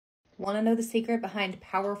Want to know the secret behind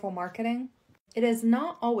powerful marketing? It is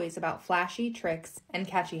not always about flashy tricks and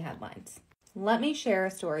catchy headlines. Let me share a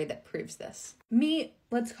story that proves this. Meet,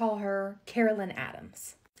 let's call her Carolyn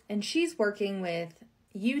Adams. And she's working with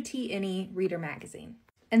UTNE Reader Magazine.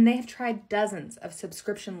 And they have tried dozens of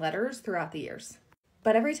subscription letters throughout the years.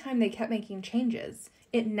 But every time they kept making changes,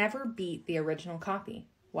 it never beat the original copy.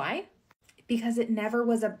 Why? Because it never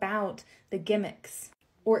was about the gimmicks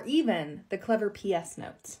or even the clever PS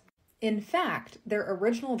notes. In fact, their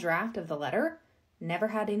original draft of the letter never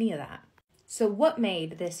had any of that. So what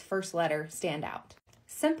made this first letter stand out?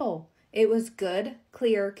 Simple. It was good,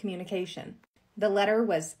 clear communication. The letter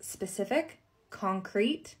was specific,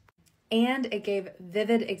 concrete, and it gave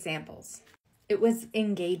vivid examples. It was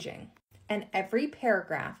engaging, and every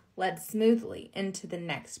paragraph led smoothly into the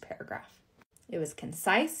next paragraph. It was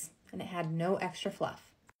concise, and it had no extra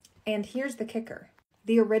fluff. And here's the kicker.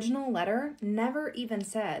 The original letter never even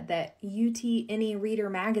said that UTNE Reader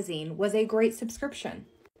Magazine was a great subscription.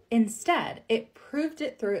 Instead, it proved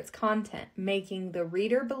it through its content, making the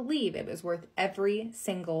reader believe it was worth every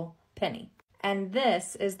single penny. And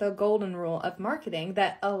this is the golden rule of marketing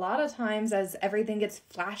that a lot of times as everything gets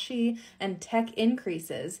flashy and tech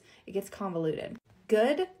increases, it gets convoluted.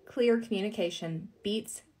 Good, clear communication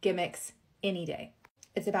beats gimmicks any day.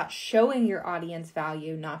 It's about showing your audience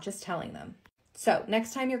value, not just telling them. So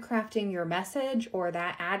next time you're crafting your message or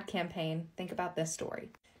that ad campaign, think about this story.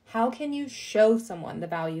 How can you show someone the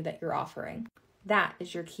value that you're offering? That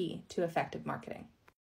is your key to effective marketing.